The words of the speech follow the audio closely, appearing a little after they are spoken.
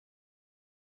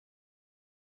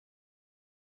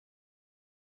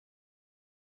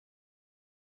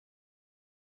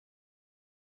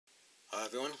Hi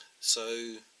everyone,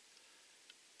 so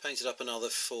painted up another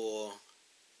 4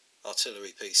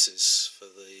 artillery pieces for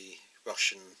the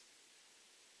Russian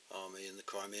army in the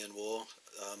Crimean War.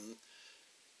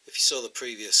 If you saw the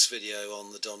previous video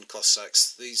on the Don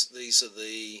Cossacks, these are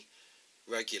the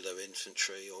regular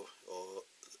infantry or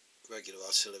regular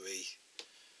artillery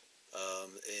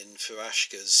in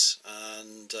Furashkas,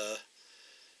 and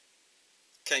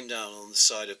came down on the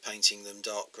side of painting them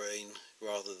dark green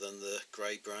rather than the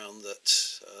grey-brown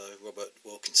that Robert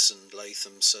Wilkinson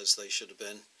Latham says they should have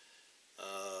been.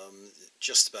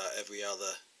 Just about every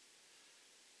other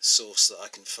source that I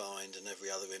can find and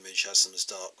every other image has them as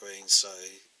dark green, so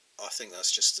I think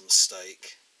that's just a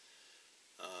mistake.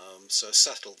 So I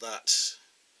settled that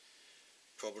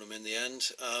problem in the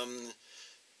end.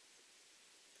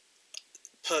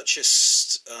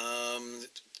 Purchased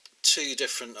 2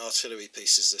 different artillery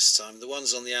pieces this time. The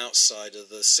ones on the outside are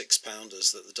the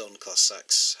 6-pounders that the Don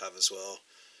Cossacks have as well.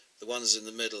 The ones in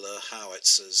the middle are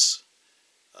howitzers.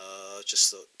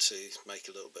 Just thought to make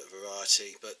a little bit of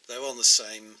variety, but they're on the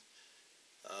same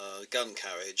gun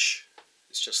carriage.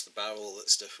 It's just the barrel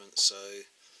that's different, so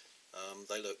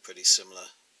they look pretty similar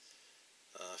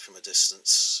from a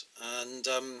distance. And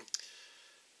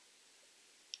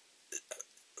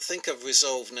I think I've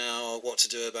resolved now what to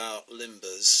do about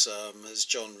limbers. As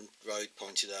John Rode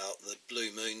pointed out, the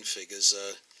Blue Moon figures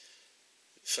are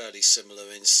fairly similar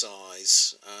in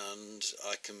size, and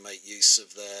I can make use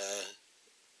of their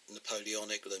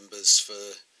Napoleonic limbers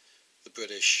for the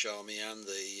British Army and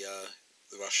the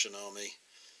Russian Army,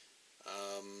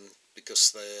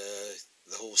 because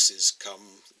the horses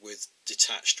come with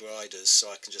detached riders,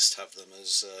 so I can just have them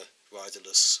as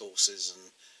riderless horses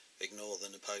and ignore the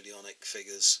Napoleonic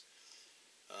figures,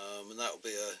 and that will be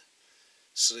a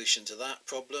solution to that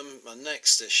problem. My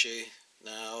next issue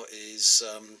now is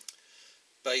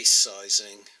base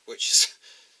sizing, which is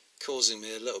causing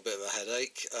me a little bit of a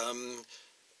headache.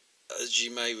 As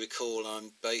you may recall,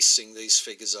 I'm basing these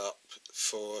figures up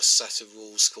for a set of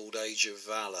rules called Age of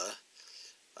Valour,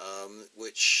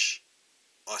 which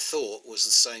I thought was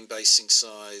the same basing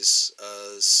size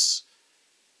as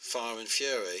Fire and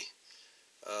Fury.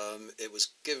 It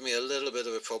was giving me a little bit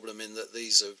of a problem in that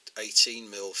these are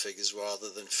 18mm figures rather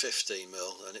than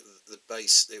 15mm, and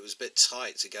it was a bit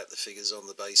tight to get the figures on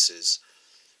the bases.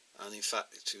 And in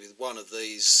fact, with one of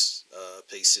these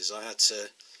pieces, I had to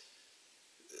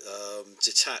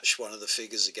detach one of the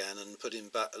figures again and put him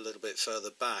back a little bit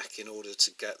further back in order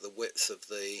to get the width of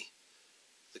the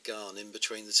gun in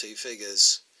between the 2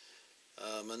 figures.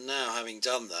 And now, having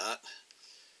done that,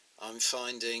 I'm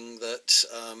finding that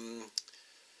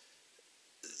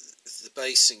the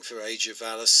basing for Age of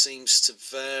Valour seems to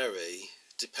vary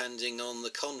depending on the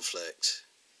conflict,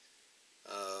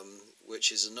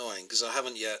 which is annoying because I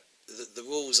haven't yet. The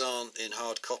rules aren't in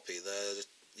hard copy.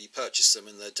 You purchase them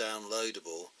and they're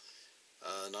downloadable,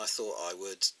 and I thought I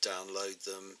would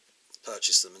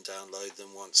purchase them and download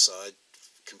them once I'd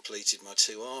completed my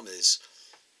 2 armies.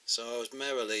 So I was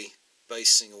merrily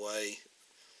basing away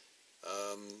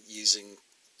using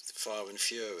Fire and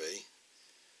Fury,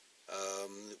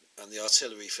 and the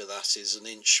artillery for that is 1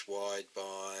 inch wide by,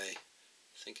 I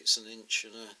think it's 1.5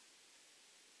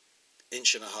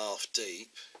 inches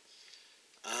deep.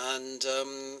 And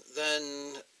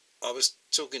then I was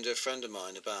talking to a friend of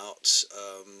mine about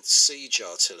siege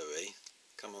artillery.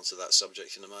 Come on to that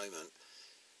subject in a moment,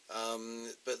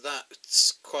 but that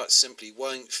quite simply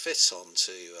won't fit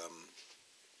onto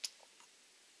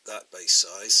that base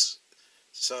size.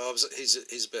 So he's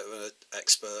a bit of an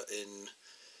expert in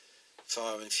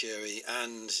Fire and Fury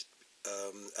and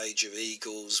Age of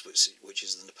Eagles, which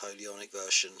is the Napoleonic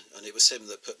version, and it was him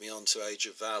that put me on to Age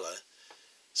of Valour.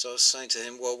 So I was saying to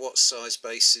him, well, what size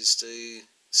bases do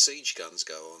siege guns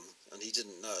go on? And he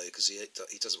didn't know, because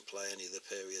he doesn't play any of the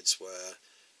periods where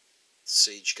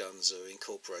siege guns are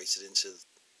incorporated into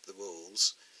the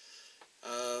rules.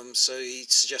 So he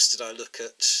suggested I look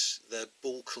at their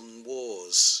Balkan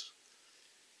Wars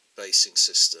basing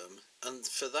system, and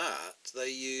for that they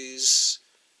use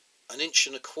 1.25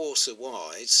 inches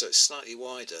wide, so it's slightly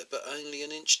wider, but only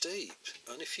 1 inch deep.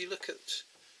 And if you look at,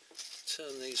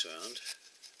 turn these round,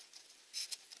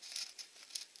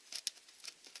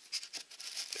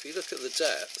 if you look at the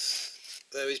depth,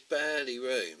 there is barely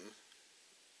room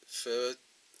for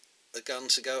a gun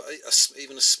to go,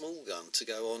 even a small gun, to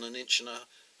go on 1.5 inches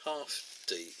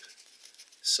deep.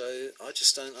 So I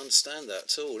just don't understand that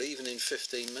at all. Even in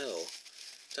 15mm,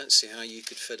 don't see how you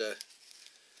could fit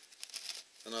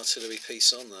an artillery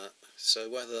piece on that. So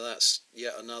whether that's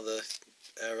yet another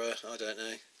error, I don't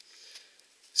know.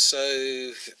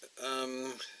 So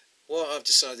what I've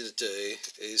decided to do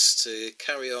is to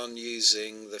carry on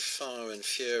using the Fire and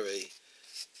Fury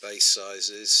base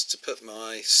sizes to put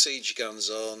my siege guns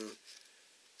on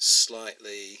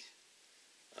slightly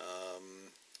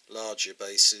larger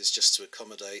bases just to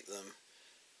accommodate them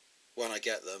when I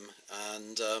get them,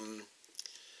 and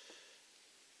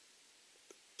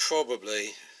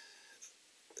probably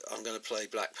I'm going to play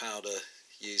black powder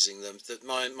using them.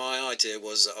 My idea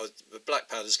was that black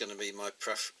powder is going to be my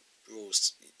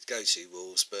go-to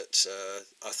rules, but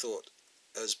I thought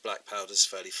as black powder is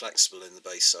fairly flexible in the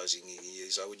base sizing you can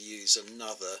use, I would use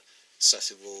another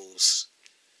set of rules,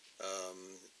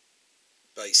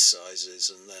 base sizes,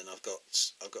 and then I've got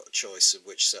a choice of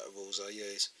which set of rules I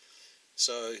use.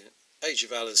 So Age of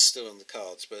Valor is still on the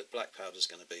cards, but black powder is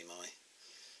going to be my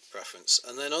preference.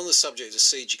 And then on the subject of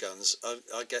siege guns,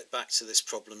 I get back to this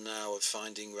problem now of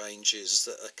finding ranges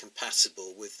that are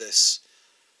compatible with this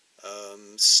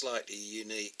slightly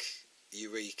unique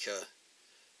Eureka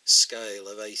scale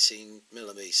of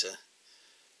 18mm,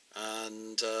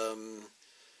 and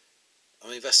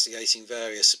I'm investigating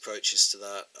various approaches to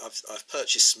that. I've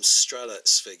purchased some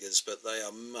Strelets figures, but they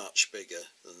are much bigger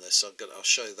than this. I'll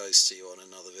show those to you on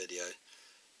another video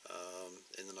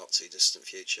in the not too distant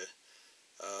future.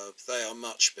 They are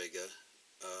much bigger,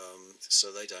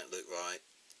 so they don't look right.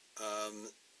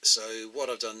 So what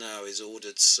I've done now is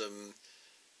ordered some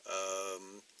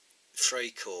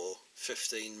Freikorps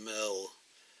 15mm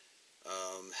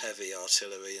heavy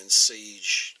artillery and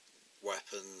siege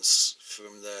weapons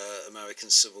from their American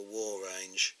Civil War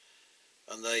range,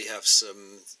 and they have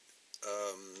some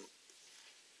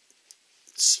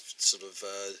sort of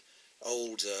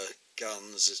older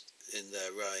guns in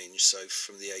their range, so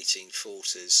from the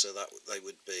 1840s, so that they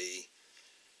would be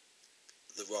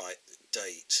the right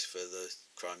date for the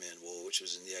Crimean War, which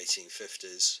was in the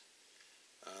 1850s,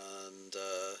 and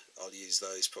I'll use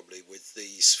those probably with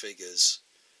these figures.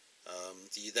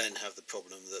 You then have the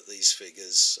problem that these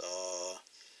figures are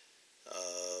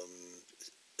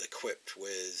equipped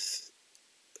with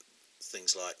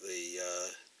things like the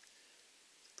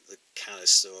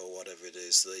canister or whatever it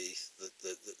is.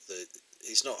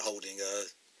 He's not holding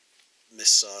a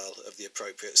missile of the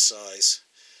appropriate size,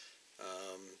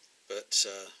 but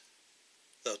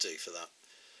they'll do for that.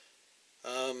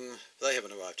 They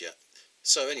haven't arrived yet.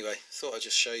 So anyway, thought I'd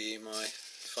just show you my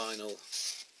final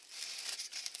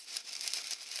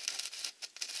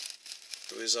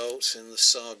result in the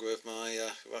saga of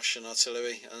my Russian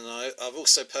artillery. And I've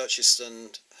also purchased,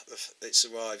 and it's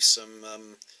arrived, some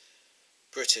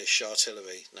British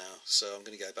artillery now, so I'm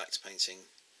going to go back to painting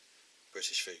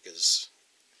British figures.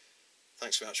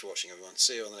 Thanks very much for watching, everyone.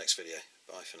 See you on the next video.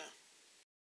 Bye for now.